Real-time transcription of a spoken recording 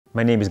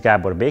My name is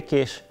Gabor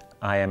Bekes.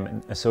 I am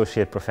an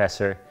associate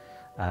professor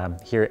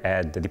here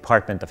at the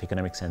Department of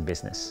Economics and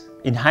Business.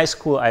 In high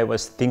school, I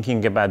was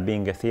thinking about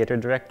being a theater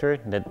director.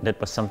 That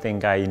was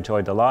something I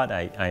enjoyed a lot.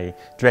 I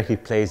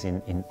directed plays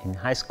in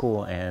high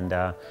school,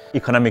 and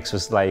economics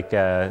was like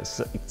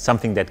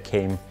something that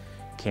came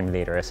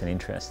later as an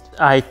interest.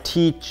 I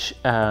teach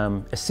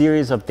a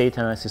series of data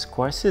analysis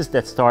courses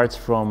that starts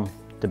from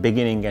the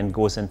beginning and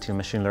goes until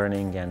machine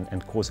learning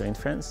and causal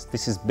inference.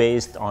 This is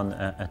based on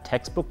a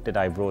textbook that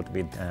I wrote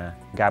with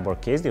Gabor,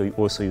 who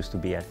also used to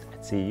be at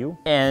SeeUatCEU.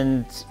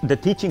 And the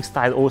teaching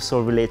style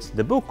also relates to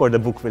the book, or the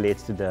book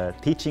relates to the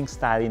teaching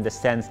style, in the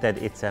sense that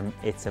it's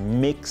a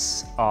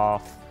mix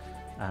of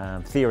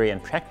theory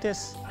and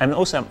practice. And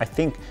also, I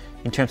think,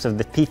 in terms of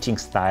the teaching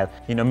style,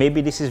 maybe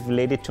this is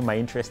related to my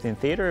interest in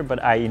theater,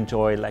 but I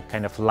enjoy like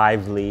kind of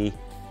lively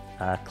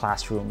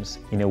classrooms.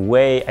 In a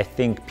way, I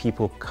think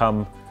people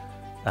come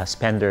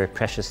spend their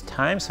precious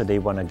time, so they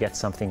want to get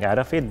something out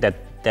of it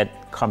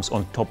that comes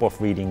on top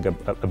of reading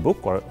a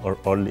book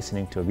or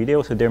listening to a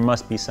video. So there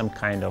must be some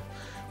kind of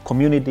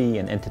community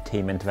and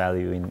entertainment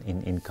value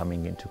in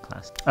coming into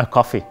class.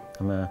 Coffee.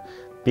 I'm a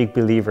big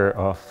believer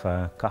of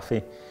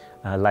coffee,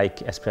 like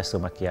espresso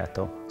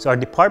macchiato. So our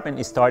department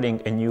is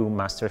starting a new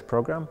master's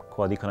program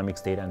called Economics,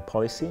 Data and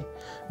Policy,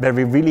 where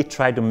we really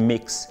try to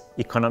mix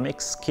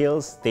economics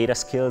skills, data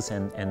skills,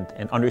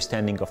 and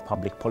understanding of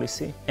public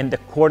policy. And the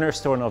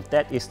cornerstone of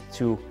that is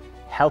to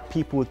help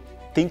people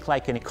think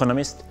like an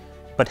economist,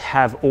 but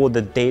have all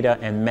the data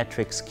and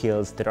metric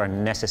skills that are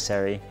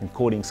necessary, and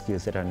coding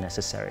skills that are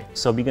necessary.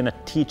 So we're going to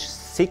teach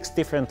 6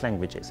 different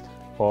languages: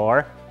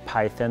 R,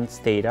 Python,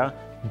 Stata,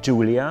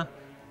 Julia,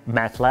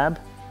 MATLAB,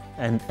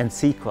 and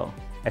SQL.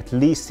 At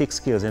least 6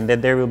 skills, and then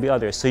there will be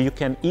others. So you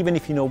can, even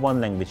if you know one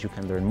language, you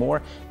can learn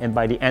more. And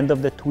by the end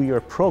of the 2-year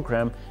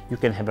program, you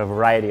can have a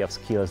variety of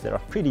skills that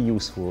are pretty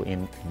useful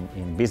in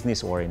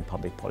business or in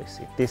public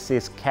policy. This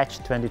is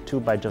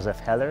Catch-22 by Joseph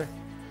Heller,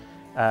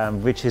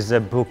 which is a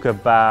book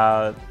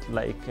about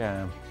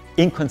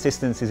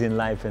inconsistencies in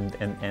life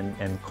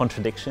and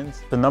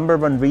contradictions. The number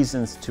one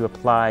reasons to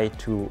apply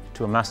to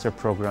a master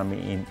program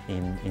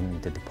in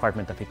the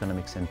Department of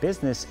Economics and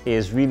Business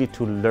is really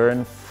to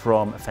learn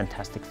from a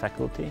fantastic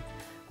faculty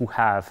who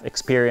have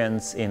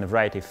experience in a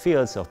variety of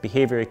fields of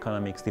behavior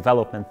economics,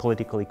 development,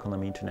 political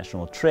economy,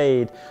 international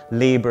trade,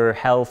 labor,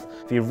 health.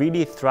 We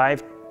really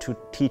strive to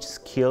teach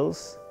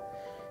skills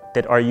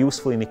that are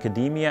useful in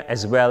academia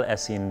as well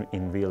as in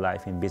real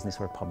life, in business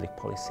or public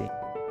policy.